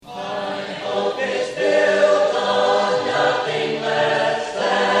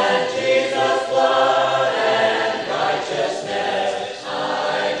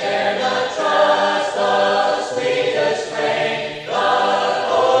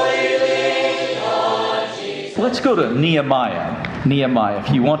let's go to Nehemiah. Nehemiah.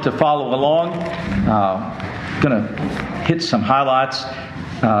 If you want to follow along, going to hit some highlights.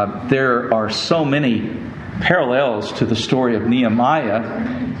 There are so many parallels to the story of Nehemiah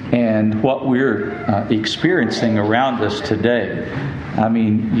and what we're experiencing around us today. I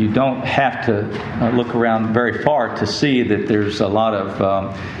mean, you don't have to look around very far to see that there's a lot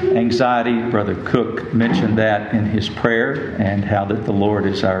of anxiety. Brother Cook mentioned that in his prayer, and how that the Lord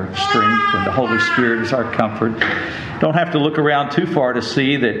is our strength and the Holy Spirit is our comfort. Don't have to look around too far to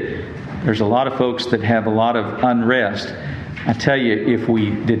see that there's a lot of folks that have a lot of unrest. I tell you, if we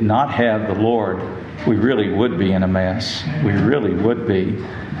did not have the Lord, we really would be in a mess. We really would be.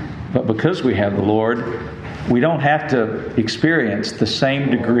 But because we have the Lord, we don't have to experience the same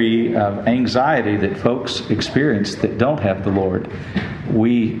degree of anxiety that folks experience that don't have the Lord.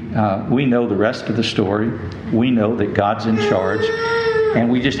 We know the rest of the story. We know that God's in charge.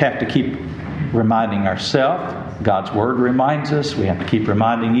 And we just have to keep reminding ourselves. God's Word reminds us. We have to keep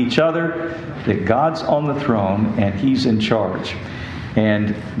reminding each other that God's on the throne and He's in charge.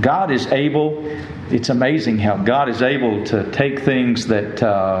 And God is able. It's amazing how God is able to take things that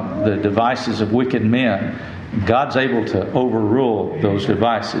the devices of wicked men, God's able to overrule those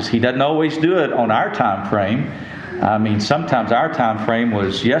devices. He doesn't always do it on our time frame. I mean, sometimes our time frame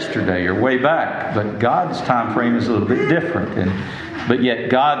was yesterday or way back, but God's time frame is a little bit different. But yet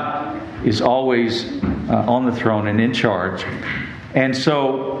God is always on the throne and in charge. And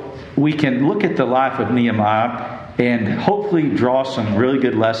so we can look at the life of Nehemiah and hopefully draw some really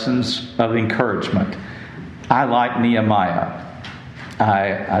good lessons of encouragement. I like Nehemiah.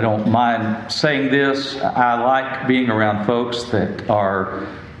 I don't mind saying this. I like being around folks that are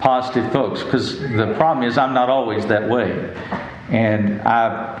positive folks, because the problem is I'm not always that way. And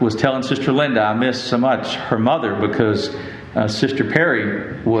I was telling Sister Linda I miss so much her mother, because Sister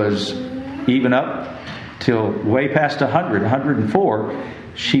Perry was even up till way past 104.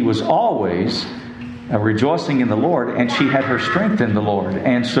 She was always rejoicing in the Lord, and she had her strength in the Lord.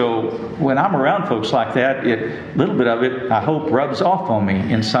 And so when I'm around folks like that, a little bit of it, I hope, rubs off on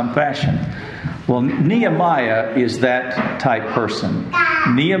me in some fashion. Well, Nehemiah is that type person.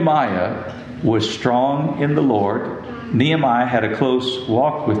 Nehemiah was strong in the Lord. Nehemiah had a close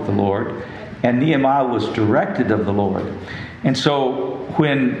walk with the Lord. And Nehemiah was directed of the Lord. And so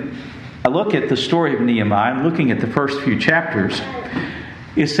when I look at the story of Nehemiah, I'm looking at the first few chapters,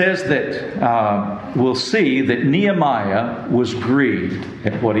 it says that we'll see that Nehemiah was grieved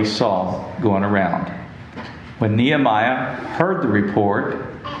at what he saw going around. When Nehemiah heard the report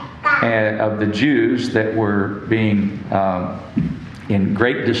of the Jews that were being in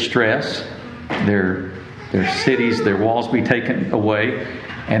great distress, their cities, their walls be taken away,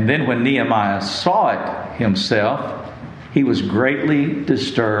 and then when Nehemiah saw it himself, he was greatly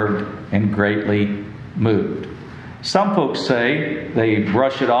disturbed and greatly moved. Some folks say, they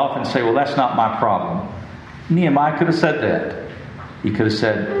brush it off and say, well, that's not my problem. Nehemiah could have said that. He could have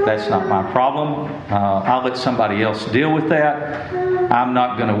said, that's not my problem. I'll let somebody else deal with that. I'm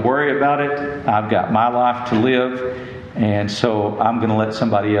not going to worry about it. I've got my life to live. And so I'm going to let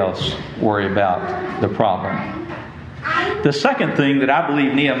somebody else worry about the problem. The second thing that I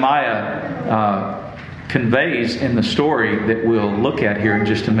believe Nehemiah conveys in the story that we'll look at here in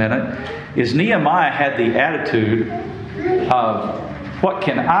just a minute is Nehemiah had the attitude of, what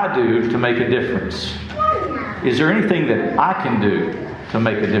can I do to make a difference? Is there anything that I can do to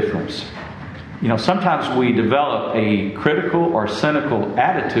make a difference? You know, sometimes we develop a critical or cynical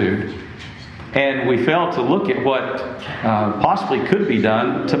attitude, and we fail to look at what possibly could be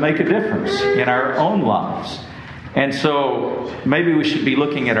done to make a difference in our own lives. And so maybe we should be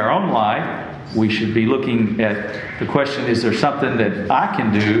looking at our own life. We should be looking at the question, is there something that I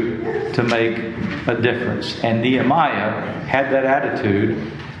can do to make a difference? And Nehemiah had that attitude,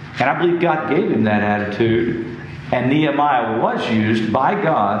 and I believe God gave him that attitude, and Nehemiah was used by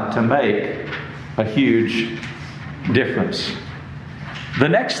God to make a huge difference. The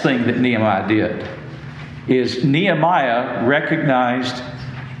next thing that Nehemiah did is Nehemiah recognized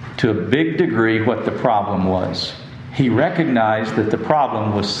to a big degree what the problem was. He recognized that the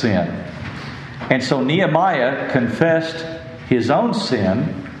problem was sin. And so Nehemiah confessed his own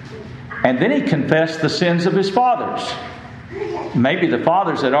sin, and then he confessed the sins of his fathers. Maybe the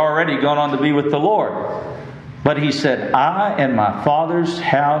fathers had already gone on to be with the Lord. But he said, I and my father's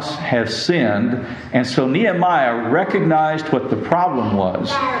house have sinned. And so Nehemiah recognized what the problem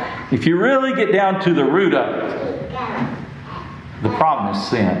was. If you really get down to the root of it, the problem is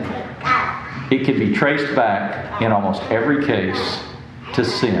sin. It can be traced back in almost every case to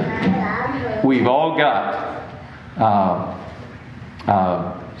sin. We've all got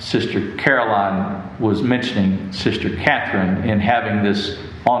Sister Caroline was mentioning Sister Catherine in having this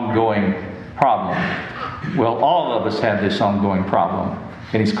ongoing problem. Well, all of us have this ongoing problem,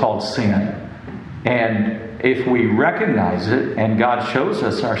 and it's called sin. And if we recognize it, and God shows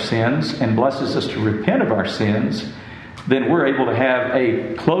us our sins and blesses us to repent of our sins, then we're able to have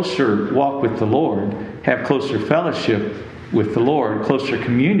a closer walk with the Lord, have closer fellowship with the Lord, closer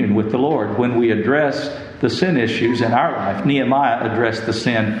communion with the Lord when we address the sin issues in our life. Nehemiah addressed the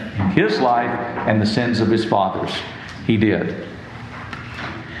sin in his life and the sins of his fathers. He did.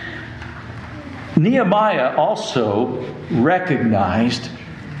 Nehemiah also recognized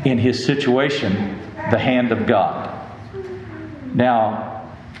in his situation the hand of God.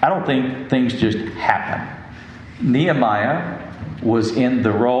 Now, I don't think things just happen. Nehemiah was in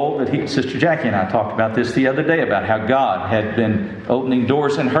the role that Sister Jackie and I talked about this the other day, about how God had been opening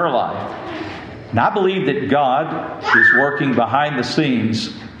doors in her life. And I believe that God is working behind the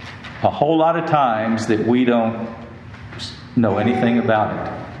scenes a whole lot of times that we don't know anything about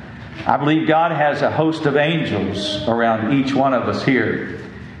it. I believe God has a host of angels around each one of us here.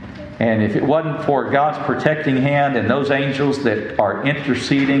 And if it wasn't for God's protecting hand and those angels that are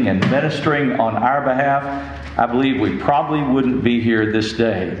interceding and ministering on our behalf, I believe we probably wouldn't be here this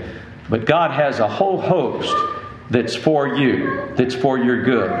day. But God has a whole host that's for you, that's for your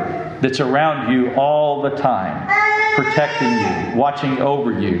good, that's around you all the time, protecting you, watching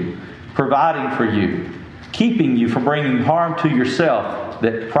over you, providing for you, keeping you from bringing harm to yourself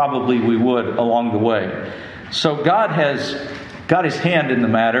that probably we would along the way. So God has got His hand in the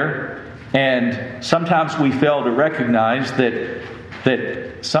matter, and sometimes we fail to recognize that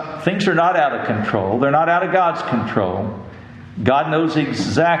things are not out of control. They're not out of God's control. God knows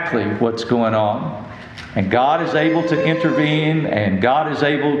exactly what's going on. And God is able to intervene, and God is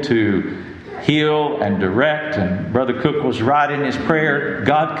able to heal and direct. And Brother Cook was right in his prayer.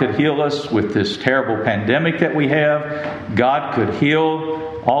 God could heal us with this terrible pandemic that we have. God could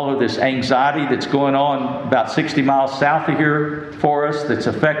heal all of this anxiety that's going on about 60 miles south of here for us, that's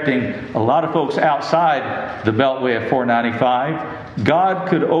affecting a lot of folks outside the Beltway of 495. God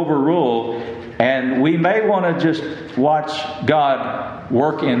could overrule, and we may want to just watch God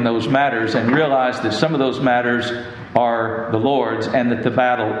work in those matters and realize that some of those matters are the Lord's and that the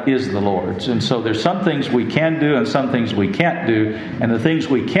battle is the Lord's. And so there's some things we can do and some things we can't do. And the things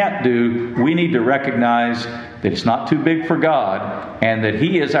we can't do, we need to recognize that it's not too big for God, and that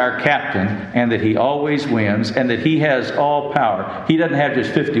He is our captain, and that He always wins, and that He has all power. He doesn't have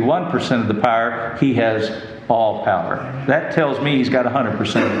just 51% of the power. He has all power. That tells me He's got 100%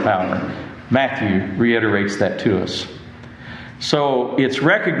 of the power. Matthew reiterates that to us. So it's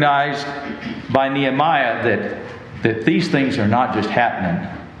recognized by Nehemiah that these things are not just happening,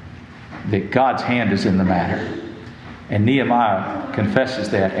 that God's hand is in the matter. And Nehemiah confesses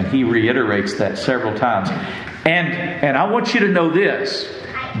that, and he reiterates that several times. And I want you to know this,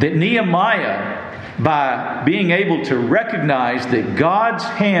 that Nehemiah, by being able to recognize that God's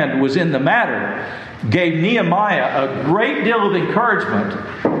hand was in the matter, gave Nehemiah a great deal of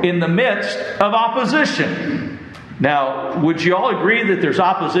encouragement in the midst of opposition. Now, would you all agree that there's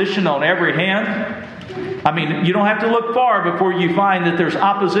opposition on every hand? I mean, you don't have to look far before you find that there's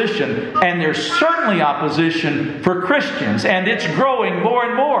opposition. And there's certainly opposition for Christians. And it's growing more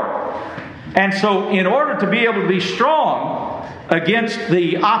and more. And so in order to be able to be strong against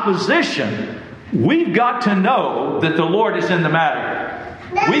the opposition, we've got to know that the Lord is in the matter.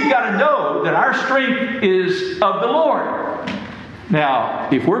 We've got to know that our strength is of the Lord. Now,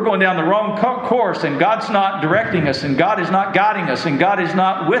 if we're going down the wrong course and God's not directing us and God is not guiding us and God is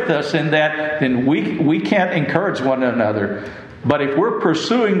not with us in that, then we can't encourage one another. But if we're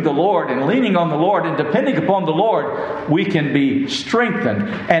pursuing the Lord and leaning on the Lord and depending upon the Lord, we can be strengthened.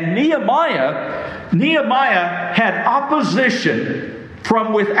 And Nehemiah had opposition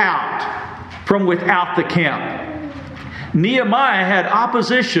from without the camp. Nehemiah had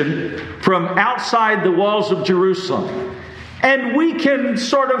opposition from outside the walls of Jerusalem. And we can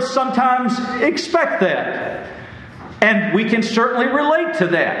sort of sometimes expect that. And we can certainly relate to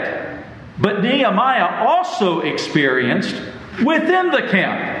that. But Nehemiah also experienced within the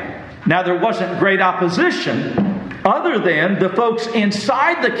camp. Now, there wasn't great opposition other than the folks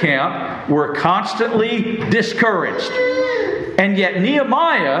inside the camp were constantly discouraged. And yet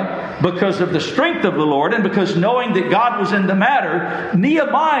Nehemiah, because of the strength of the Lord and because knowing that God was in the matter,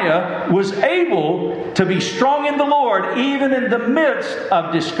 Nehemiah was able to be strong in the Lord even in the midst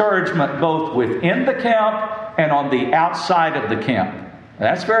of discouragement both within the camp and on the outside of the camp.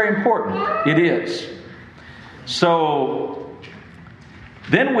 That's very important. It is. So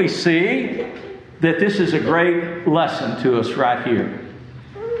then we see that this is a great lesson to us right here.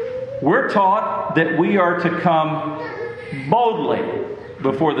 We're taught that we are to come boldly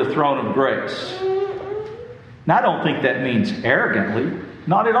before the throne of grace. Now, I don't think that means arrogantly.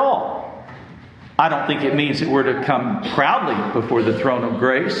 Not at all. I don't think it means that we're to come proudly before the throne of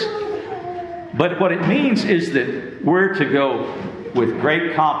grace. But what it means is that we're to go with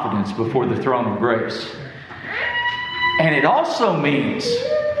great confidence before the throne of grace. And it also means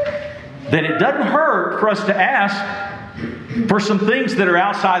that it doesn't hurt for us to ask for some things that are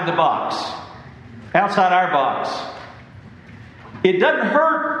outside the box, outside our box. It doesn't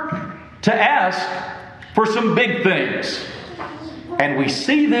hurt to ask for some big things. And we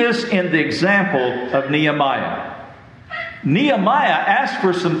see this in the example of Nehemiah. Nehemiah asked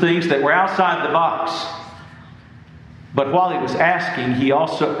for some things that were outside the box. But while he was asking, he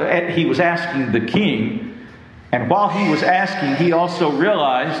was asking the king. And while he was asking, he also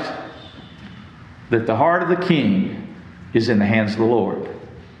realized that the heart of the king is in the hands of the Lord.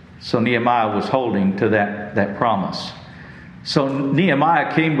 So Nehemiah was holding to that promise. So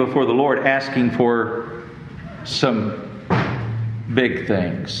Nehemiah came before the Lord asking for some big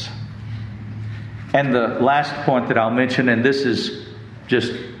things. And the last point that I'll mention, and this is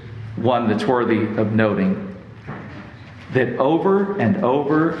just one that's worthy of noting, that over and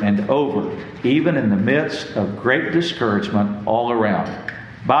over and over, even in the midst of great discouragement all around.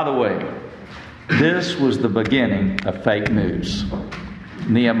 By the way, this was the beginning of fake news.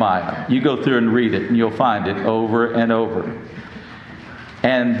 Nehemiah. You go through and read it and you'll find it over and over.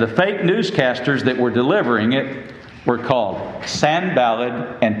 And the fake newscasters that were delivering it were called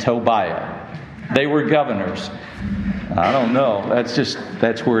Sanballat and Tobiah. They were governors. I don't know.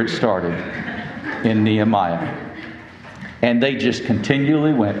 That's where it started in Nehemiah. And they just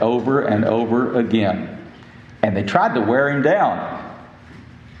continually went over and over again. And they tried to wear him down.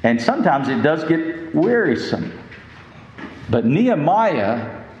 And sometimes it does get wearisome. But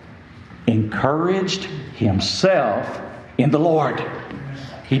Nehemiah encouraged himself in the Lord.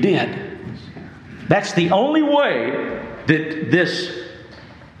 He did. That's the only way that this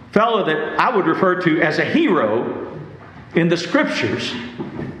fellow that I would refer to as a hero in the Scriptures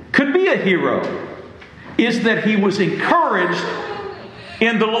could be a hero, is that he was encouraged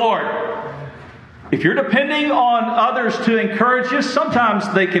in the Lord. If you're depending on others to encourage you,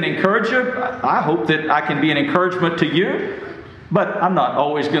 sometimes they can encourage you. I hope that I can be an encouragement to you, but I'm not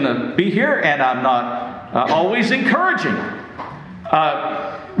always going to be here, and I'm not always encouraging.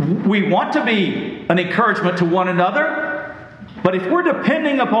 We want to be an encouragement to one another, but if we're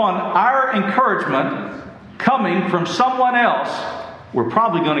depending upon our encouragement coming from someone else, we're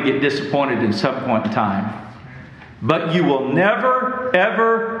probably going to get disappointed in some point in time. But you will never,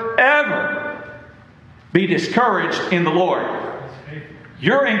 ever, ever be discouraged in the Lord.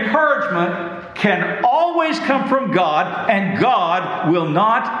 Your encouragement can always come from God, and God will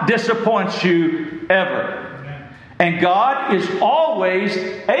not disappoint you ever. And God is always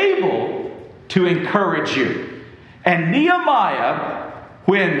able to encourage you. And Nehemiah,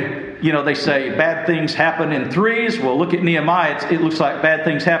 when, they say bad things happen in threes. Well, look at Nehemiah. It looks like bad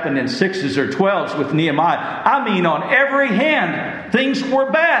things happen in 6s or 12s with Nehemiah. I mean, on every hand, things were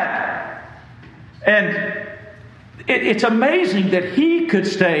bad. And it's amazing that he could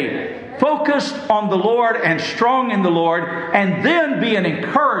stay focused on the Lord and strong in the Lord, and then be an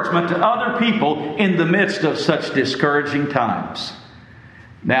encouragement to other people in the midst of such discouraging times.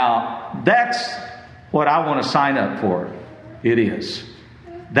 Now, that's what I want to sign up for. It is.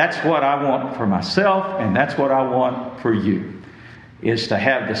 That's what I want for myself, and that's what I want for you, is to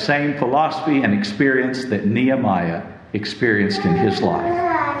have the same philosophy and experience that Nehemiah experienced in his life.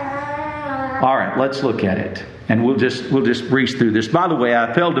 All right, let's look at it. And we'll just breeze through this. By the way,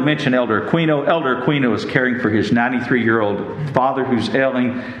 I failed to mention Elder Aquino. Elder Aquino is caring for his 93-year-old father who's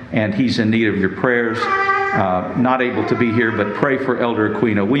ailing, and he's in need of your prayers. Not able to be here, but pray for Elder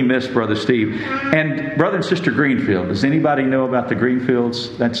Aquino. We miss Brother Steve. And Brother and Sister Greenfield. Does anybody know about the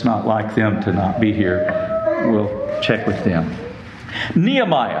Greenfields? That's not like them to not be here. We'll check with them.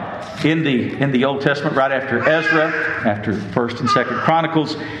 Nehemiah, in the Old Testament, right after Ezra, after 1st and 2nd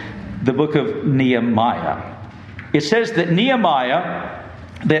Chronicles, the book of Nehemiah. It says that Nehemiah,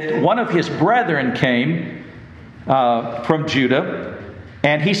 that one of his brethren came from Judah,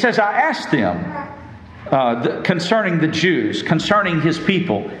 and he says, I asked them concerning the Jews, concerning his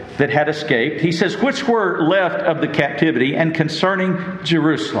people that had escaped. He says, which were left of the captivity, and concerning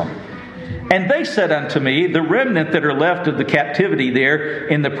Jerusalem. And they said unto me, the remnant that are left of the captivity there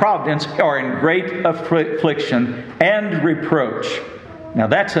in the province are in great affliction and reproach. Now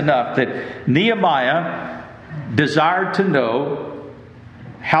that's enough that Nehemiah desired to know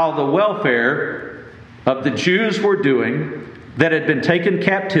how the welfare of the Jews were doing, that had been taken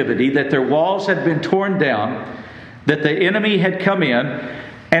captivity, that their walls had been torn down, that the enemy had come in.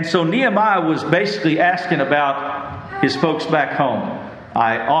 And so Nehemiah was basically asking about his folks back home.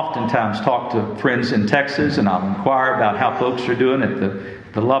 I oftentimes talk to friends in Texas, and I'll inquire about how folks are doing at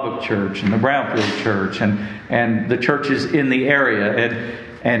the Lubbock Church and the Brownfield Church and the churches in the area.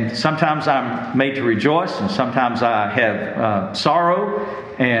 And sometimes I'm made to rejoice, and sometimes I have sorrow,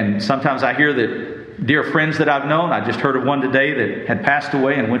 and sometimes I hear that dear friends that I've known. I just heard of one today that had passed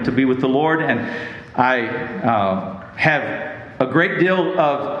away and went to be with the Lord, and I have a great deal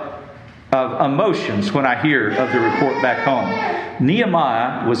of emotions when I hear of the report back home.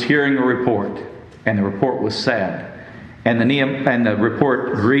 Nehemiah was hearing a report, and the report was sad, and the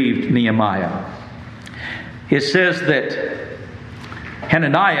report grieved Nehemiah. It says that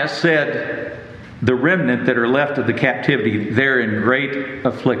Hananiah said, "The remnant that are left of the captivity, they're in great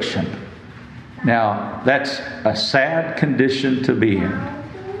affliction." Now, that's a sad condition to be in.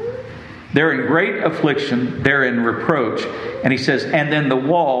 They're in great affliction. They're in reproach. And he says, and then the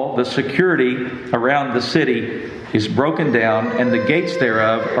wall, the security around the city is broken down, and the gates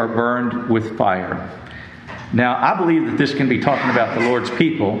thereof are burned with fire. Now, I believe that this can be talking about the Lord's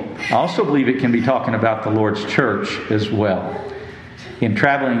people. I also believe it can be talking about the Lord's church as well. In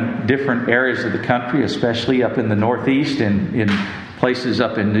traveling different areas of the country, especially up in the Northeast and in places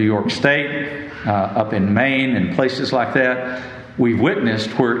up in New York State, up in Maine and places like that, we've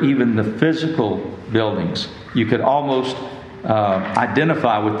witnessed where even the physical buildings, you could almost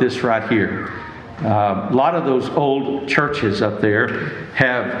identify with this right here. A lot of those old churches up there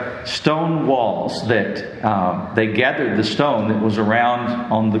have stone walls that they gathered the stone that was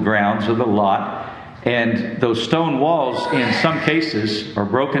around on the grounds of the lot. And those stone walls, in some cases, are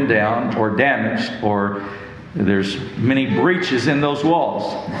broken down or damaged, or there's many breaches in those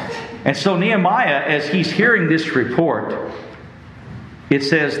walls. And so Nehemiah, as he's hearing this report, it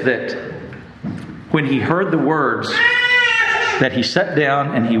says that when he heard the words, that he sat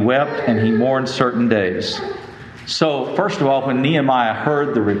down and he wept and he mourned certain days. So, first of all, when Nehemiah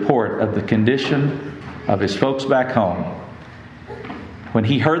heard the report of the condition of his folks back home, when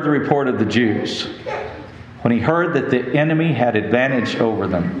he heard the report of the Jews, when he heard that the enemy had advantage over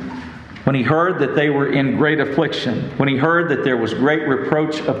them, when he heard that they were in great affliction, when he heard that there was great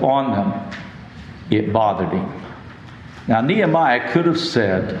reproach upon them, it bothered him. Now, Nehemiah could have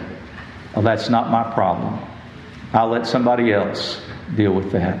said, "Oh, that's not my problem. I'll let somebody else deal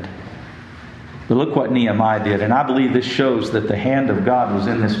with that." But look what Nehemiah did. And I believe this shows that the hand of God was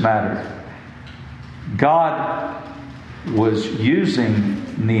in this matter. God was using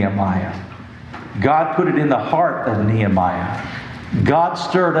Nehemiah. God put it in the heart of Nehemiah. God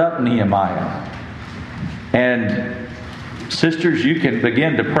stirred up Nehemiah. And sisters, you can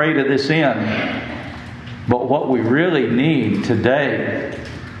begin to pray to this end. But what we really need today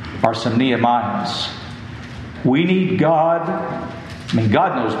are some Nehemiahs. We need God. I mean,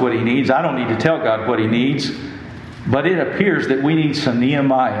 God knows what He needs. I don't need to tell God what He needs. But it appears that we need some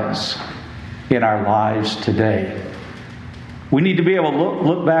Nehemiahs in our lives today. We need to be able to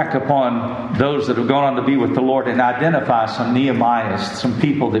look back upon those that have gone on to be with the Lord and identify some Nehemiahs, some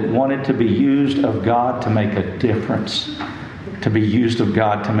people that wanted to be used of God to make a difference. To be used of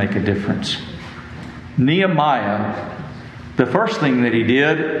God to make a difference. Nehemiah, the first thing that he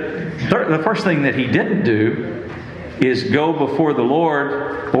did, the first thing that he didn't do is go before the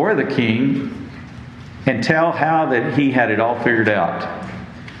Lord or the king and tell how that he had it all figured out.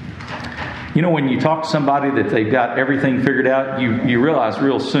 You know, when you talk to somebody that they've got everything figured out, you realize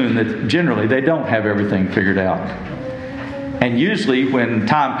real soon that generally they don't have everything figured out. And usually when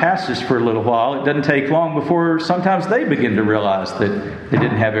time passes for a little while, it doesn't take long before sometimes they begin to realize that they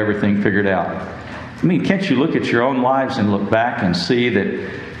didn't have everything figured out. I mean, can't you look at your own lives and look back and see that,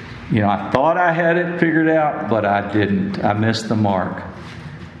 you know, I thought I had it figured out, but I didn't. I missed the mark.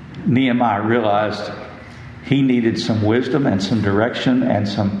 Nehemiah realized he needed some wisdom and some direction and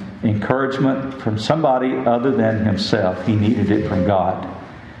some encouragement from somebody other than himself. He needed it from God.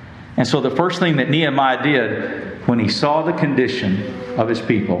 And so the first thing that Nehemiah did when he saw the condition of his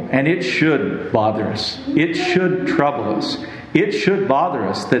people, and it should bother us, it should trouble us, it should bother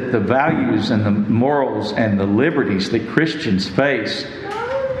us that the values and the morals and the liberties that Christians face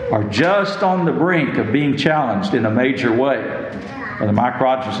are just on the brink of being challenged in a major way. Brother Mike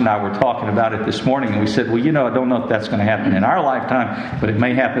Rogers and I were talking about it this morning, and we said, well, you know, I don't know if that's going to happen in our lifetime, but it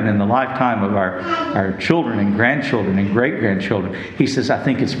may happen in the lifetime of our children and grandchildren and great-grandchildren. He says, I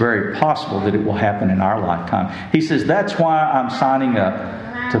think it's very possible that it will happen in our lifetime. He says, that's why I'm signing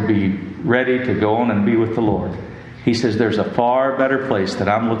up to be ready to go on and be with the Lord. He says, there's a far better place that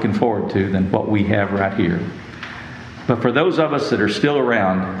I'm looking forward to than what we have right here. But for those of us that are still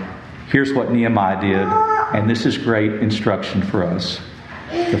around, here's what Nehemiah did, and this is great instruction for us.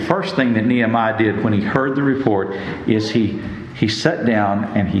 The first thing that Nehemiah did when he heard the report is he sat down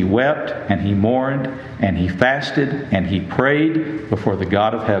and he wept and he mourned and he fasted and he prayed before the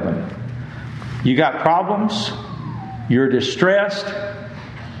God of heaven. You got problems? You're distressed?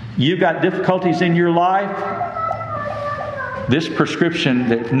 You've got difficulties in your life? This prescription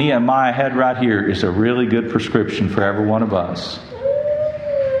that Nehemiah had right here is a really good prescription for every one of us.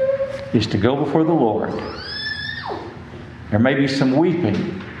 Is to go before the Lord. There may be some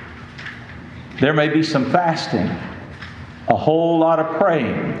weeping. There may be some fasting. A whole lot of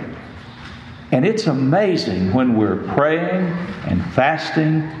praying. And it's amazing when we're praying and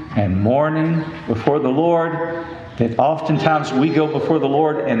fasting and mourning before the Lord that oftentimes we go before the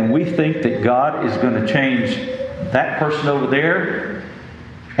Lord and we think that God is going to change that person over there.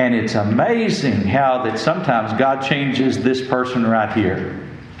 And it's amazing how that sometimes God changes this person right here.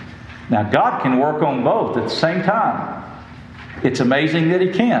 Now, God can work on both at the same time. It's amazing that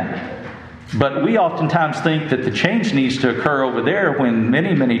He can. But we oftentimes think that the change needs to occur over there when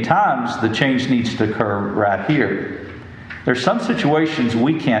many, many times the change needs to occur right here. There's some situations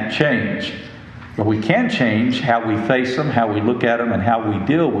we can't change. But we can change how we face them, how we look at them, and how we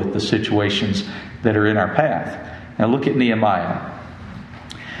deal with the situations that are in our path. Now look at Nehemiah.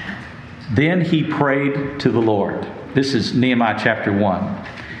 Then he prayed to the Lord. This is Nehemiah chapter 1.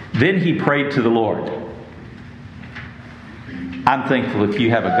 Then he prayed to the Lord. I'm thankful if you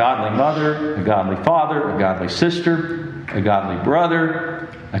have a godly mother, a godly father, a godly sister, a godly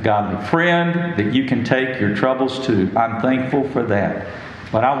brother, a godly friend that you can take your troubles to. I'm thankful for that.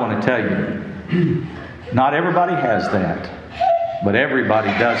 But I want to tell you, not everybody has that. But everybody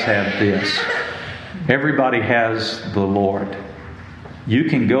does have this. Everybody has the Lord. You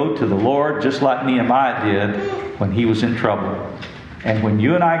can go to the Lord just like Nehemiah did when he was in trouble. And when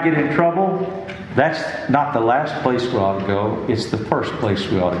you and I get in trouble, that's not the last place we ought to go. It's the first place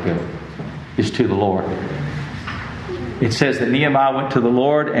we ought to go, is to the Lord. It says that Nehemiah went to the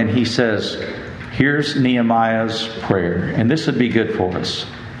Lord and he says, here's Nehemiah's prayer. And this would be good for us.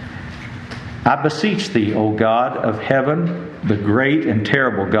 I beseech thee, O God of heaven, the great and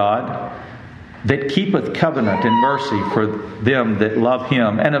terrible God, that keepeth covenant and mercy for them that love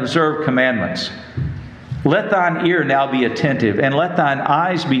Him and observe commandments. Let thine ear now be attentive, and let thine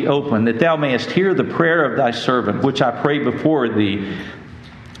eyes be open, that thou mayest hear the prayer of thy servant, which I pray before thee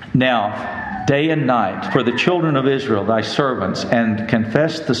now, day and night, for the children of Israel, thy servants, and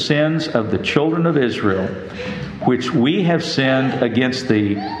confess the sins of the children of Israel, which we have sinned against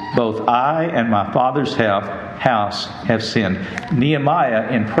thee. Both I and my father's house have sinned.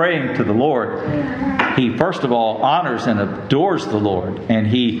 Nehemiah, in praying to the Lord, he first of all honors and adores the Lord, and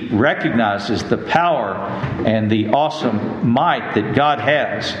he recognizes the power and the awesome might that God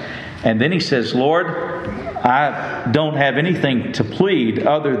has. And then he says, Lord, I don't have anything to plead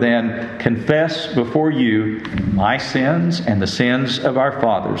other than confess before you my sins and the sins of our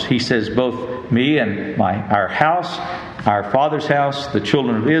fathers. He says, both me and our house, our father's house, the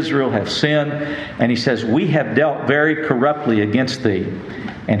children of Israel have sinned. And he says, we have dealt very corruptly against thee,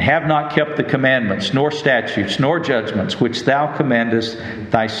 and have not kept the commandments, nor statutes, nor judgments, which thou commandest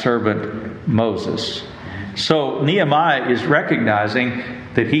thy servant Moses. So Nehemiah is recognizing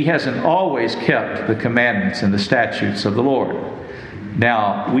that he hasn't always kept the commandments and the statutes of the Lord.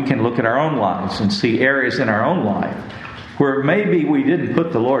 Now, we can look at our own lives and see areas in our own life where maybe we didn't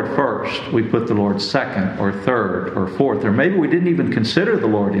put the Lord first. We put the Lord second or third or fourth. Or maybe we didn't even consider the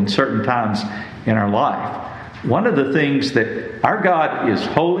Lord in certain times in our life. One of the things that our God is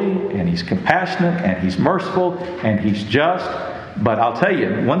holy, and He's compassionate, and He's merciful, and He's just. But I'll tell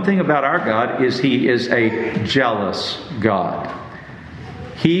you, one thing about our God is He is a jealous God.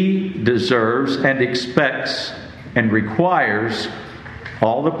 He deserves and expects and requires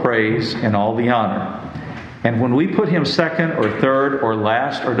all the praise and all the honor. And when we put Him second or third or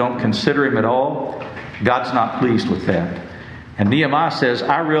last or don't consider Him at all, God's not pleased with that. And Nehemiah says,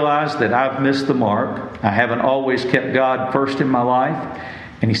 I realize that I've missed the mark. I haven't always kept God first in my life.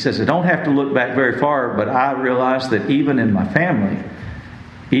 And he says, I don't have to look back very far, but I realize that even in my family,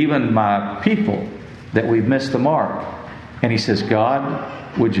 even my people, that we've missed the mark. And he says,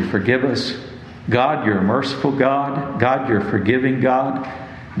 God, would you forgive us? God, you're a merciful God. God, you're a forgiving God.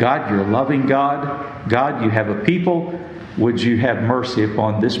 God, you're a loving God. God, you have a people. Would you have mercy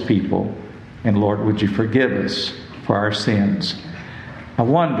upon this people? And Lord, would you forgive us for our sins? I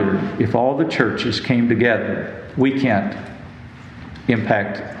wonder if all the churches came together. We can't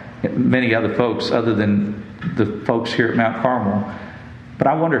impact many other folks other than the folks here at Mount Carmel. But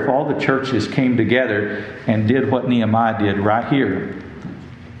I wonder if all the churches came together and did what Nehemiah did right here,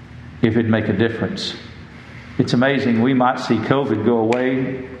 if it'd make a difference. It's amazing. We might see COVID go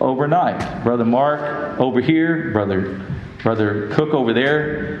away overnight. Brother Mark over here, Brother Cook over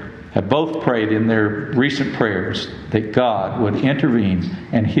there, have both prayed in their recent prayers that God would intervene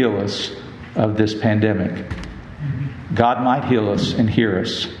and heal us of this pandemic. God might heal us and hear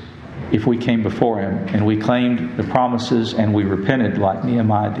us if we came before Him and we claimed the promises and we repented like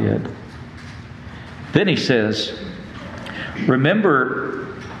Nehemiah did. Then he says,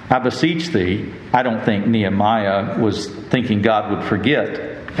 remember, I beseech thee. I don't think Nehemiah was thinking God would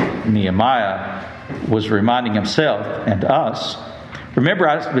forget. Nehemiah was reminding himself and us, remember,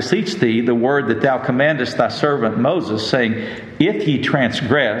 I beseech thee the word that thou commandest thy servant Moses, saying, if ye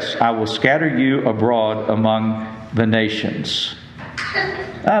transgress, I will scatter you abroad among the nations.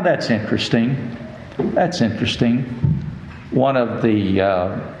 Ah, that's interesting. That's interesting. One of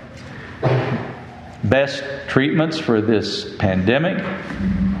the best treatments for this pandemic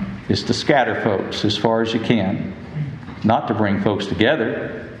is to scatter folks as far as you can. Not to bring folks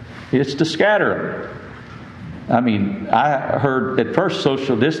together. It's to scatter them. I mean, I heard at first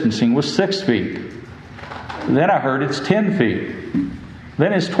social distancing was 6 feet. Then I heard it's 10 feet.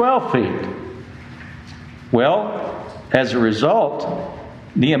 Then it's 12 feet. Well, as a result,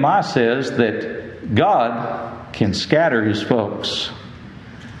 Nehemiah says that God can scatter His folks.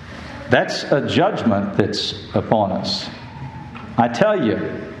 That's a judgment that's upon us. I tell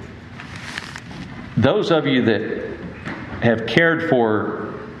you, those of you that have cared for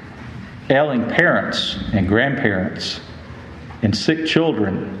ailing parents and grandparents and sick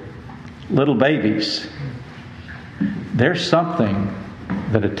children, little babies, there's something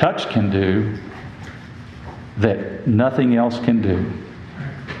that a touch can do that nothing else can do.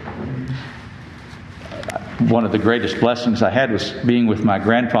 One of the greatest blessings I had was being with my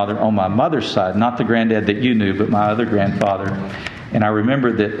grandfather on my mother's side, not the granddad that you knew, but my other grandfather. And I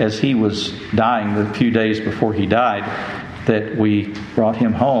remember that as he was dying, the few days before he died, that we brought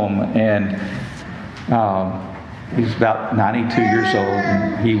him home, and he was about 92 years old,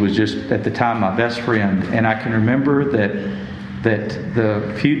 and he was just at the time my best friend. And I can remember that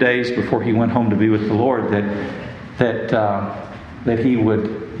the few days before he went home to be with the Lord, that he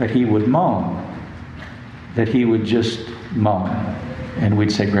would moan, that he would just moan, and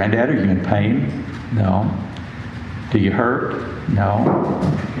we'd say, "Granddad, are you in pain?" "No." "Do you hurt?"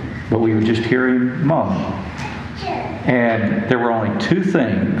 "No." But we would just hear him moan. And there were only two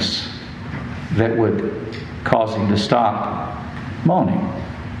things that would cause him to stop moaning.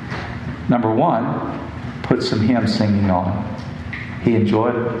 Number one, put some hymn singing on. He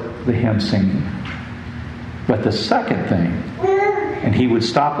enjoyed the hymn singing. But the second thing, and he would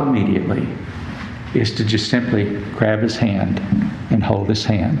stop immediately, is to just simply grab his hand and hold his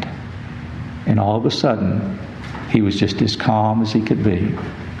hand. And all of a sudden, he was just as calm as he could be.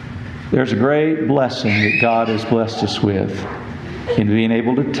 There's a great blessing that God has blessed us with in being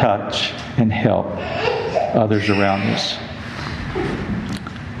able to touch and help others around us.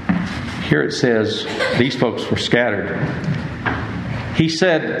 Here it says, these folks were scattered. He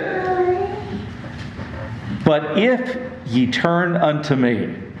said, "But if ye turn unto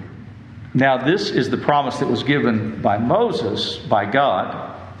me." Now this is the promise that was given by Moses, by God.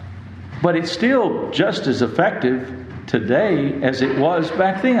 But it's still just as effective today as it was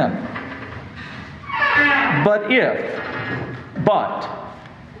back then. But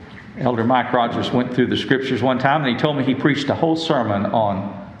Elder Mike Rogers went through the scriptures one time, and he told me he preached a whole sermon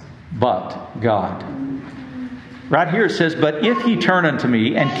on "but God." Right here it says, "But if ye turn unto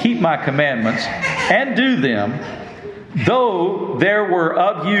me and keep my commandments and do them, though there were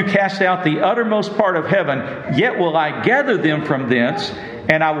of you cast out the uttermost part of heaven, yet will I gather them from thence,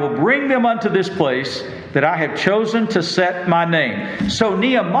 and I will bring them unto this place that I have chosen to set my name." So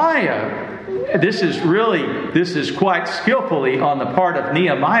Nehemiah, this is quite skillfully on the part of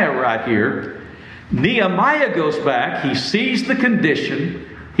Nehemiah right here. Nehemiah goes back, he sees the condition,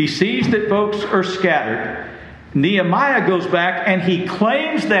 he sees that folks are scattered. Nehemiah goes back and he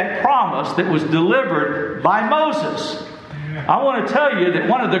claims that promise that was delivered by Moses. I want to tell you that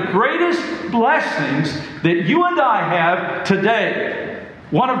one of the greatest blessings that you and I have today,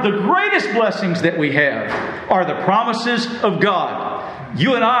 one of the greatest blessings that we have, are the promises of God.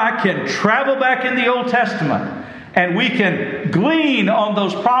 You and I can travel back in the Old Testament, and we can glean on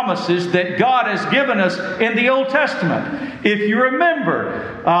those promises that God has given us in the Old Testament. If you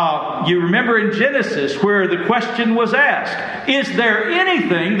remember in Genesis where the question was asked, is there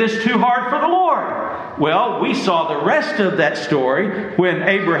anything that's too hard for the Lord? Well, we saw the rest of that story when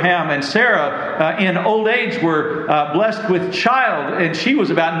Abraham and Sarah in old age were blessed with child, and she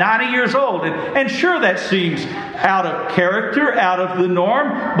was about 90 years old. And sure, that seems out of character, out of the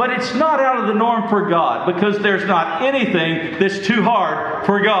norm, but it's not out of the norm for God, because there's not anything that's too hard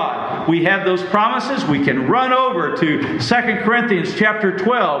for God. We have those promises. We can run over to 2 Corinthians chapter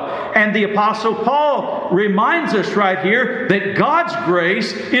 12, and the Apostle Paul reminds us right here that God's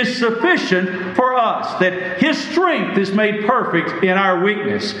grace is sufficient for us, that His strength is made perfect in our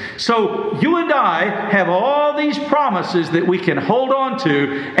weakness. So you and I have all these promises that we can hold on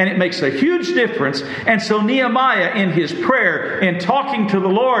to, and it makes a huge difference. And so Nehemiah, in his prayer, in talking to the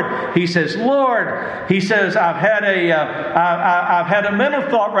Lord, he says, Lord, he says, I've had a mental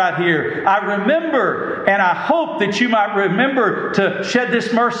thought right here. I remember, and I hope that you might remember to shed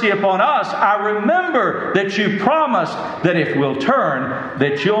this mercy upon us. I remember that you promised that if we'll turn,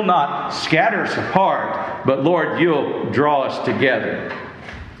 that you'll not scatter us apart, but Lord, you'll draw us together.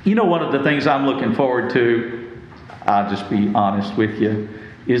 You know, one of the things I'm looking forward to, I'll just be honest with you,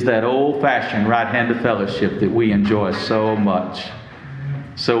 is that old-fashioned right hand of fellowship that we enjoy so much.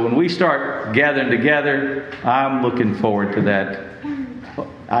 So when we start gathering together, I'm looking forward to that.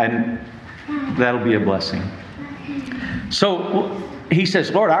 That'll be a blessing. So he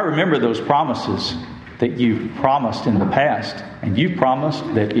says, Lord, I remember those promises that you've promised in the past. And you've promised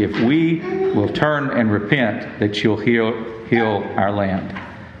that if we will turn and repent, that you'll heal our land.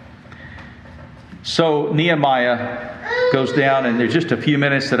 So Nehemiah goes down, and there's just a few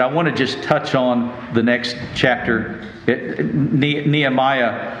minutes that I want to just touch on the next chapter.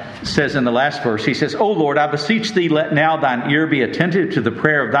 Nehemiah says in the last verse, he says, O Lord, I beseech thee, let now thine ear be attentive to the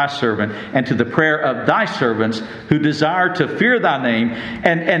prayer of thy servant and to the prayer of thy servants who desire to fear thy name.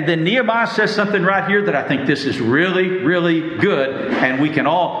 And then Nehemiah says something right here that I think this is really, really good. And we can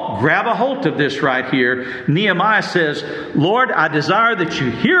all grab a hold of this right here. Nehemiah says, Lord, I desire that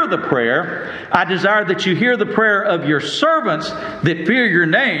you hear the prayer. I desire that you hear the prayer of your servants that fear your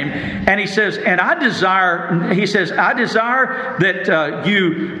name. And he says, I desire that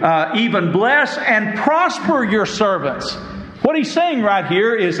you even bless and prosper your servants. What he's saying right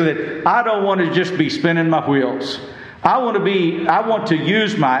here is that I don't want to just be spinning my wheels. I want to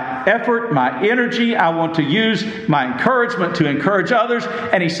use my effort, my energy. I want to use my encouragement to encourage others.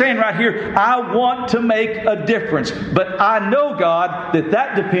 And he's saying right here, I want to make a difference. But I know, God,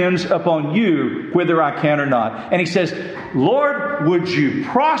 that depends upon you, whether I can or not. And he says, Lord, would you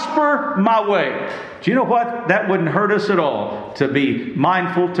prosper my way? Do you know what? That wouldn't hurt us at all to be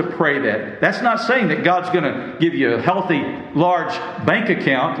mindful to pray that. That's not saying that God's going to give you a healthy, large bank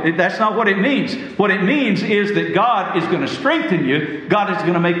account. That's not what it means. What it means is that God is going to strengthen you. God is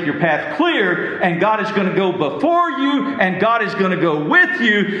going to make your path clear. And God is going to go before you. And God is going to go with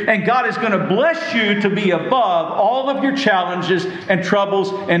you. And God is going to bless you to be above all of your challenges and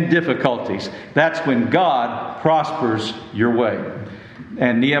troubles and difficulties. That's when God prospers your way.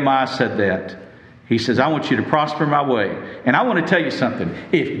 And Nehemiah said that. He says, I want you to prosper my way. And I want to tell you something.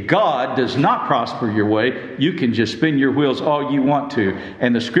 If God does not prosper your way, you can just spin your wheels all you want to.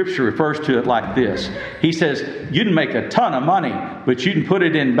 And the Scripture refers to it like this. He says, you can make a ton of money, but you can put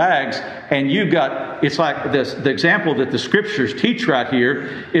it in bags, and it's like this. The example that the Scriptures teach right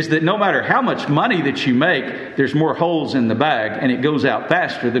here is that no matter how much money that you make, there's more holes in the bag, and it goes out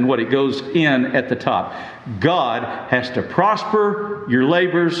faster than what it goes in at the top. God has to prosper your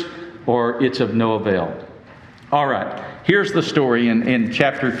labors, or it's of no avail. All right, here's the story in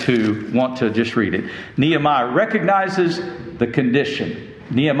chapter 2. Want to just read it. Nehemiah recognizes the condition.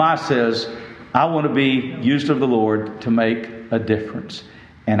 Nehemiah says, I want to be used of the Lord to make a difference.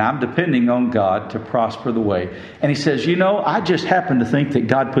 And I'm depending on God to prosper the way. And he says, I just happen to think that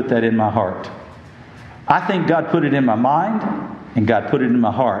God put that in my heart. I think God put it in my mind, and God put it in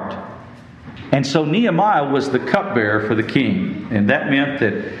my heart. And so Nehemiah was the cupbearer for the king. And that meant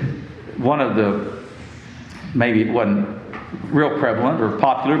that maybe it wasn't real prevalent or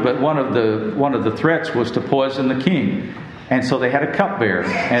popular, but one of the threats was to poison the king. And so they had a cupbearer.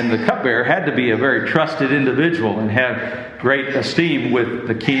 And the cupbearer had to be a very trusted individual and have great esteem with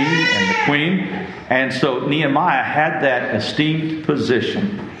the king and the queen. And so Nehemiah had that esteemed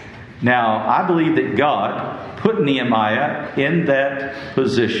position. Now, I believe that God put Nehemiah in that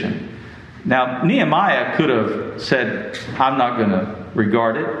position. Now, Nehemiah could have said, I'm not going to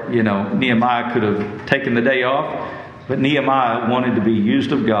regard it. Nehemiah could have taken the day off. But Nehemiah wanted to be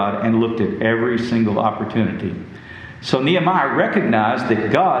used of God and looked at every single opportunity. So Nehemiah recognized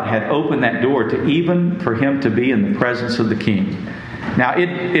that God had opened that door to even for him to be in the presence of the king. Now,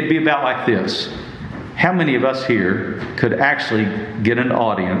 it'd be about like this. How many of us here could actually get an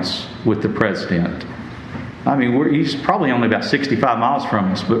audience with the president? I mean, he's probably only about 65 miles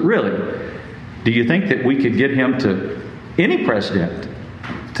from us, but really, do you think that we could get him to, any president,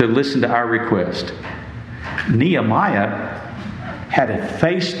 to listen to our request? Nehemiah had a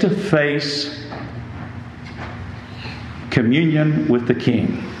face-to-face communion with the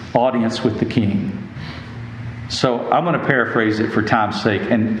king, audience with the king. So I'm going to paraphrase it for time's sake.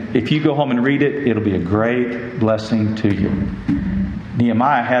 And if you go home and read it, it'll be a great blessing to you.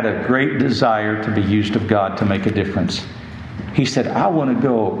 Nehemiah had a great desire to be used of God to make a difference. He said, I want to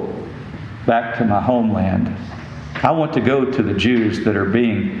go back to my homeland. I want to go to the Jews that are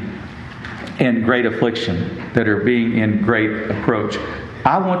being in great affliction, that are being in great approach.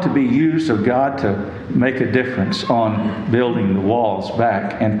 I want to be used of God to make a difference on building the walls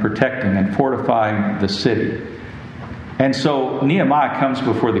back and protecting and fortifying the city. And so Nehemiah comes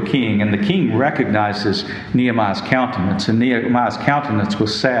before the king, and the king recognizes Nehemiah's countenance, and Nehemiah's countenance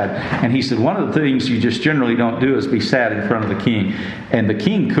was sad. And he said, one of the things you just generally don't do is be sad in front of the king. And the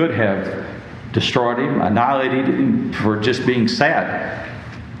king could have destroyed him, annihilated him for just being sad.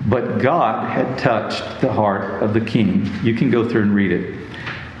 But God had touched the heart of the king. You can go through and read it.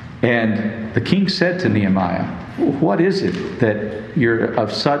 And the king said to Nehemiah, what is it that you're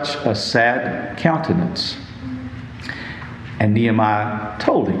of such a sad countenance? And Nehemiah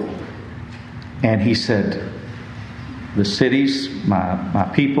told him. And he said, the cities, my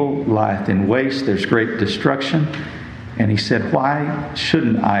people, lieth in waste. There's great destruction. And he said, why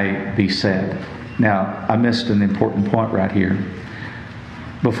shouldn't I be sad? Now, I missed an important point right here.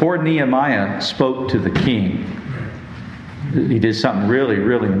 Before Nehemiah spoke to the king, he did something really,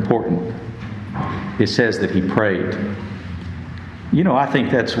 really important. It says that he prayed. You know, I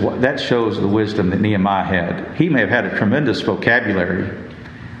think that shows the wisdom that Nehemiah had. He may have had a tremendous vocabulary,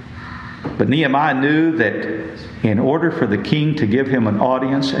 but Nehemiah knew that in order for the king to give him an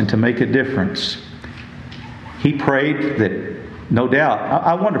audience and to make a difference, he prayed that, no doubt,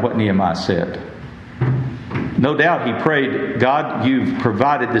 I wonder what Nehemiah said. No doubt he prayed, God, you've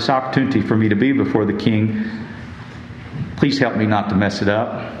provided this opportunity for me to be before the king. Please help me not to mess it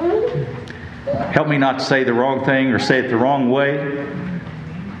up. Help me not to say the wrong thing or say it the wrong way.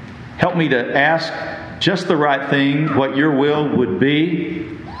 Help me to ask just the right thing, what your will would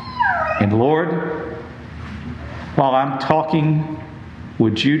be. And Lord, while I'm talking,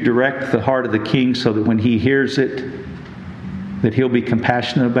 would you direct the heart of the king so that when he hears it, that he'll be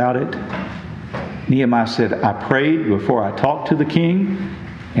compassionate about it? Nehemiah said, I prayed before I talked to the king.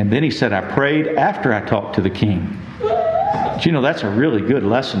 And then he said, I prayed after I talked to the king. But you know, that's a really good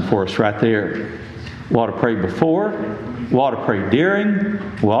lesson for us right there. We ought to pray before. We ought to pray during.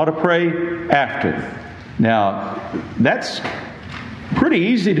 We ought to pray after. Now, that's pretty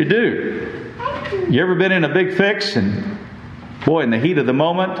easy to do. You ever been in a big fix and, boy, in the heat of the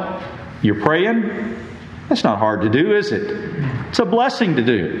moment, you're praying? That's not hard to do, is it? It's a blessing to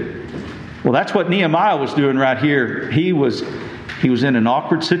do. Well, that's what Nehemiah was doing right here. He was in an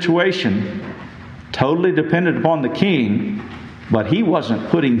awkward situation, totally dependent upon the king, but he wasn't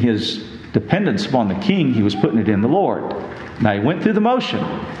putting his dependence upon the king. He was putting it in the Lord. Now, he went through the motion,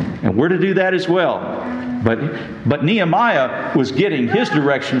 and we're to do that as well. But Nehemiah was getting his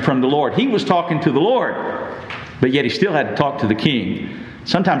direction from the Lord. He was talking to the Lord, but yet he still had to talk to the king.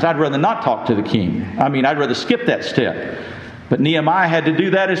 Sometimes I'd rather not talk to the king. I'd rather skip that step. But Nehemiah had to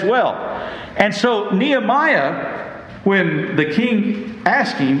do that as well. And so Nehemiah, when the king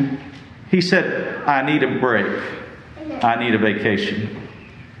asked him, he said, I need a break. I need a vacation.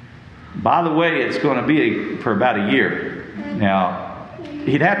 By the way, it's going to be for about a year. Now,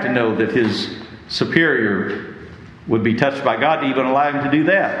 he'd have to know that his superior would be touched by God to even allow him to do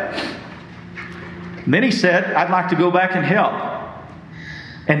that. And then he said, I'd like to go back and help.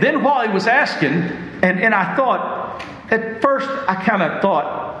 And then while he was asking, and I thought, at first I kind of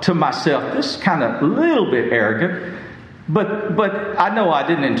thought to myself, this is kind of a little bit arrogant, but I know I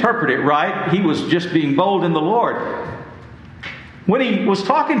didn't interpret it right. He was just being bold in the Lord. When he was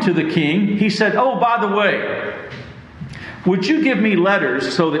talking to the king, he said, oh, by the way, would you give me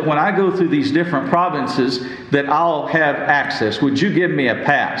letters so that when I go through these different provinces that I'll have access? Would you give me a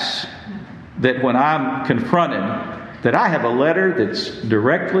pass that when I'm confronted, that I have a letter that's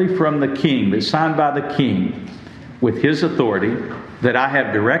directly from the king, that's signed by the king with his authority, that I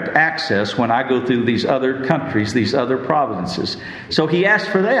have direct access when I go through these other countries, these other provinces. So he asked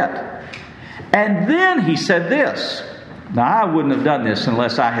for that. And then he said this, Now, I wouldn't have done this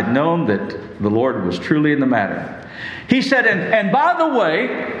unless I had known that the Lord was truly in the matter. He said, and by the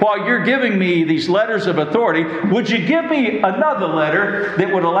way, while you're giving me these letters of authority, would you give me another letter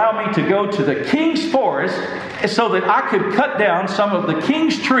that would allow me to go to the king's forest so that I could cut down some of the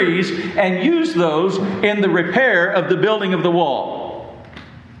king's trees and use those in the repair of the building of the wall?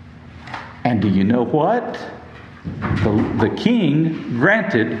 And do you know what? The king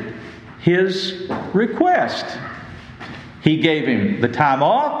granted his request. He gave him the time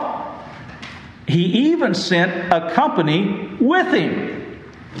off. He even sent a company with him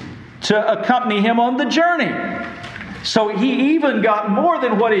to accompany him on the journey. So he even got more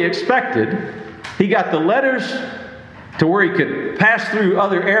than what he expected. He got the letters to where he could pass through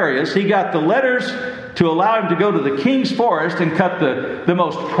other areas. He got the letters to allow him to go to the king's forest and cut the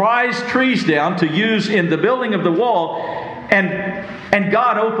most prized trees down to use in the building of the wall. And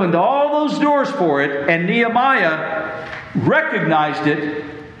God opened all those doors for it, and Nehemiah recognized it.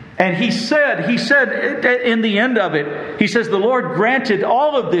 And he said in the end of it, he says, the Lord granted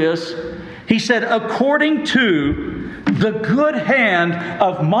all of this, he said, according to the good hand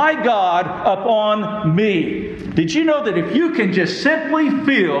of my God upon me. Did you know that if you can just simply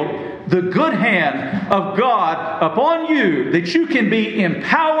feel the good hand of God upon you, that you can be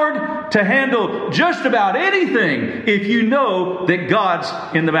empowered to handle just about anything if you know that God's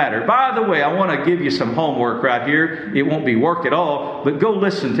in the matter. By the way, I want to give you some homework right here. It won't be work at all, but go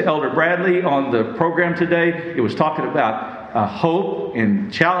listen to Elder Bradley on the program today. It was talking about hope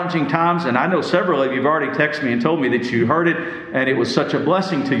in challenging times, and I know several of you have already texted me and told me that you heard it and it was such a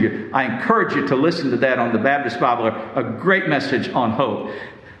blessing to you. I encourage you to listen to that on the Baptist Bible, a great message on hope.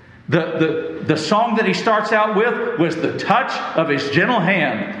 The song that he starts out with was the touch of his gentle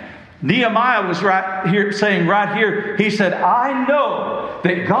hand. Nehemiah was right here saying right here, he said, I know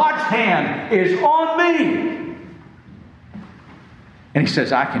that God's hand is on me. And he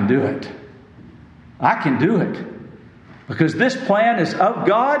says, I can do it. I can do it. Because this plan is of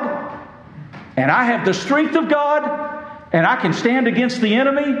God, and I have the strength of God, and I can stand against the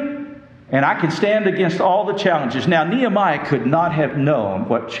enemy, and I can stand against all the challenges. Now, Nehemiah could not have known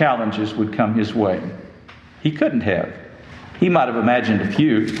what challenges would come his way. He couldn't have. He might have imagined a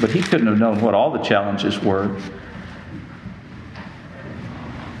few, but he couldn't have known what all the challenges were.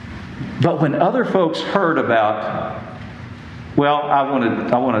 But when other folks heard about, well, I want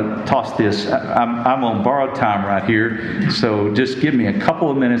to toss this. I'm on borrowed time right here, so just give me a couple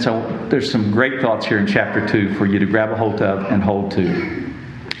of minutes. There's some great thoughts here in chapter 2 for you to grab a hold of and hold to.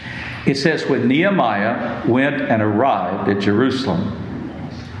 It says, when Nehemiah went and arrived at Jerusalem,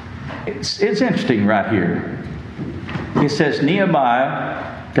 it's interesting right here. It says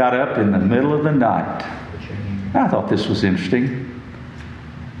Nehemiah got up in the middle of the night. I thought this was interesting.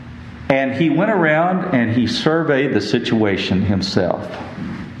 And he went around and he surveyed the situation himself.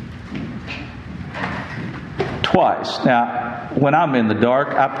 Twice. Now, when I'm in the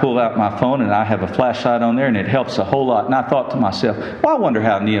dark, I pull out my phone and I have a flashlight on there, and it helps a whole lot. And I thought to myself, well, I wonder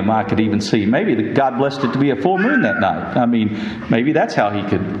how Nehemiah could even see. Maybe God blessed it to be a full moon that night. I mean, maybe that's how he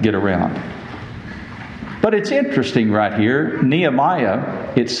could get around. But it's interesting right here.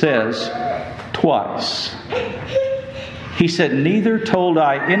 Nehemiah, it says twice. He said, neither told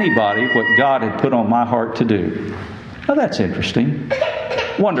I anybody what God had put on my heart to do. Now that's interesting.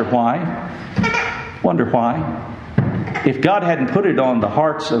 Wonder why? Wonder why? If God hadn't put it on the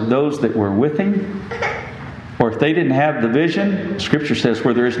hearts of those that were with him, or if they didn't have the vision, Scripture says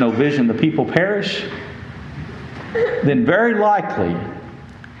where there is no vision, the people perish, then very likely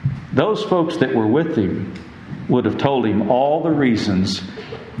those folks that were with him would have told him all the reasons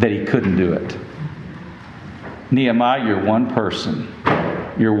that he couldn't do it. Nehemiah, you're one person.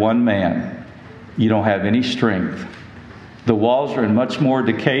 You're one man. You don't have any strength. The walls are in much more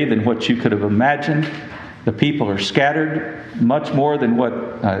decay than what you could have imagined. The people are scattered much more than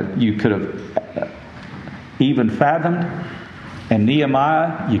what you could have even fathomed. And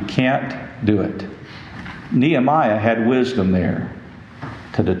Nehemiah, you can't do it. Nehemiah had wisdom there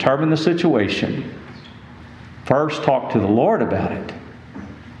to determine the situation. First, talk to the Lord about it.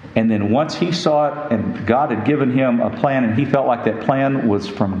 And then once he saw it and God had given him a plan and he felt like that plan was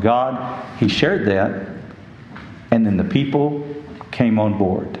from God, he shared that. And then the people came on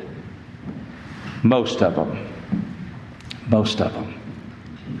board. Most of them.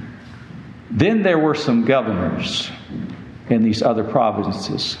 Then there were some governors in these other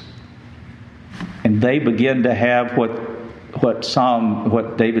provinces. And they began to have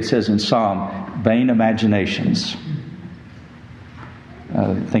what David says in Psalm, vain imaginations.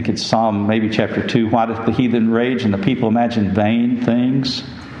 I think it's Psalm maybe chapter 2. Why doth the heathen rage and the people imagine vain things?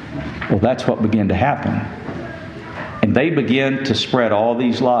 Well, that's what began to happen. And And they began to spread all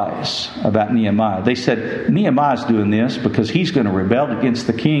these lies about Nehemiah. They said, Nehemiah's doing this because he's going to rebel against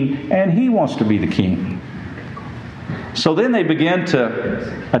the king and he wants to be the king. So then they began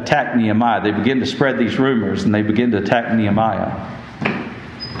to attack Nehemiah. They began to spread these rumors and they began to attack Nehemiah.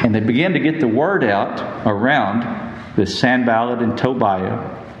 And they began to get the word out around the Sanballat and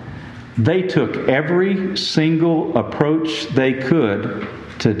Tobiah. They took every single approach they could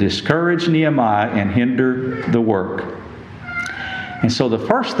to discourage Nehemiah and hinder the work. And so the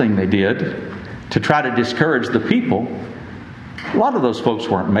first thing they did to try to discourage the people, a lot of those folks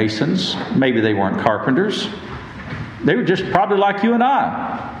weren't masons. Maybe they weren't carpenters. They were just probably like you and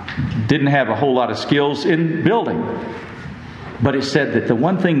I. Didn't have a whole lot of skills in building. But it said that the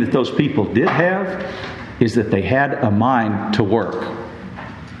one thing that those people did have is that they had a mind to work.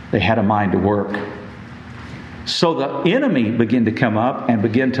 They had a mind to work. So the enemy began to come up and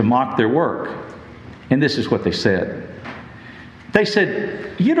begin to mock their work. And this is what they said. They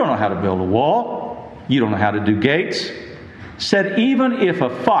said, you don't know how to build a wall. You don't know how to do gates. Said, even if a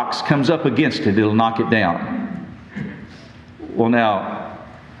fox comes up against it, it'll knock it down. Well, now,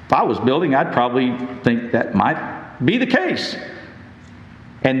 if I was building, I'd probably think that might be the case.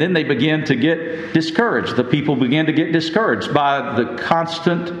 And then they began to get discouraged. The people began to get discouraged by the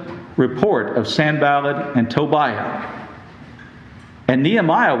constant report of Sanballat and Tobiah. And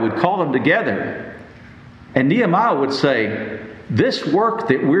Nehemiah would call them together. And Nehemiah would say, this work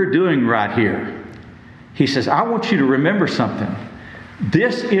that we're doing right here, he says, I want you to remember something.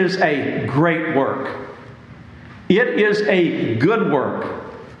 This is a great work. It is a good work.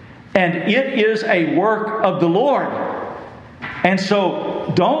 And it is a work of the Lord. And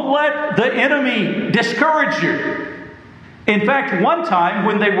so don't let the enemy discourage you. In fact, one time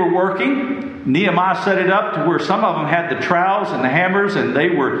when they were working, Nehemiah set it up to where some of them had the trowels and the hammers and they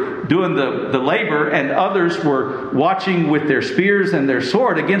were doing the labor, and others were watchwatching with their spears and their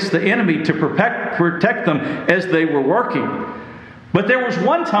sword against the enemy to protect them as they were working. But there was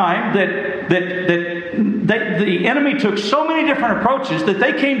one time that the enemy took so many different approaches that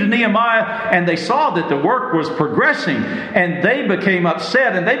they came to Nehemiah and they saw that the work was progressing, and they became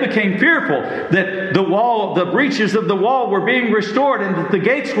upset and they became fearful that the breaches of the wall were being restored and that the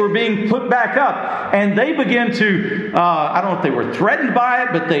gates were being put back up. And they began to, I don't know if they were threatened by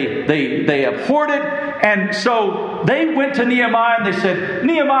it, but they abhorred it. And so they went to Nehemiah and they said,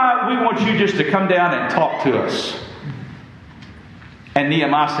 Nehemiah, we want you just to come down and talk to us. And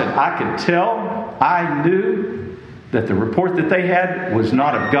Nehemiah said, I knew that the report that they had was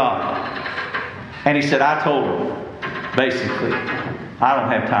not of God. And he said, I told them, basically, I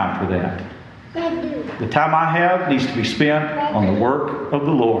don't have time for that. The time I have needs to be spent on the work of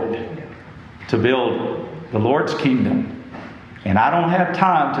the Lord, to build the Lord's kingdom. And I don't have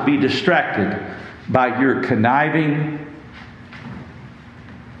time to be distracted by your conniving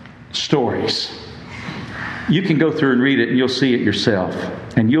stories. You can go through and read it and you'll see it yourself.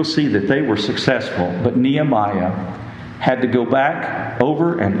 And you'll see that they were successful. But Nehemiah had to go back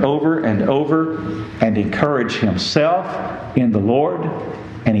over and over and over and encourage himself in the Lord.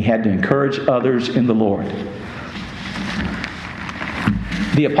 And he had to encourage others in the Lord.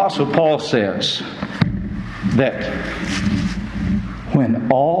 The Apostle Paul says that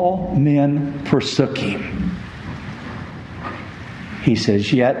when all men forsook him, he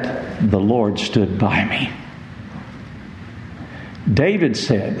says, yet the Lord stood by me. David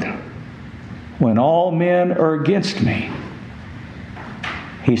said, when all men are against me,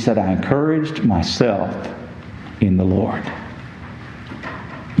 he said, I encouraged myself in the Lord.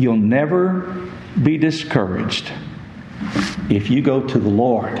 You'll never be discouraged if you go to the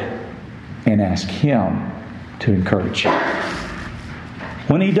Lord and ask Him to encourage you.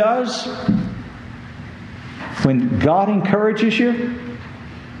 When He does, when God encourages you,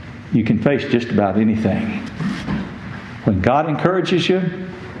 you can face just about anything. When God encourages you,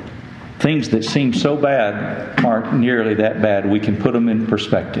 things that seem so bad aren't nearly that bad. We can put them in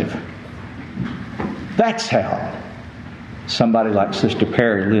perspective. That's how somebody like Sister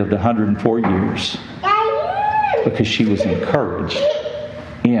Perry lived 104 years. Because she was encouraged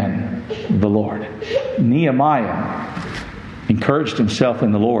in the Lord. Nehemiah encouraged himself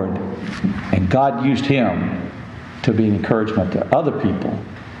in the Lord. And God used him to be an encouragement to other people.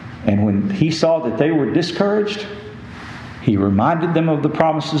 And when he saw that they were discouraged, he reminded them of the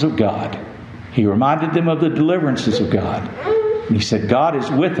promises of God. He reminded them of the deliverances of God. And he said, God is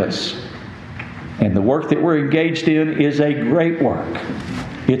with us. And the work that we're engaged in is a great work.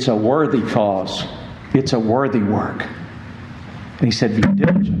 It's a worthy cause. It's a worthy work. And he said, be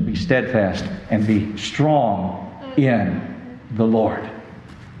diligent, be steadfast, and be strong in the Lord.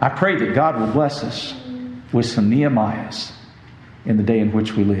 I pray that God will bless us with some Nehemiahs in the day in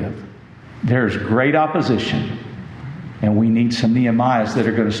which we live. There's great opposition, and we need some Nehemiahs that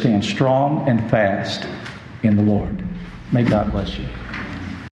are going to stand strong and fast in the Lord. May God bless you.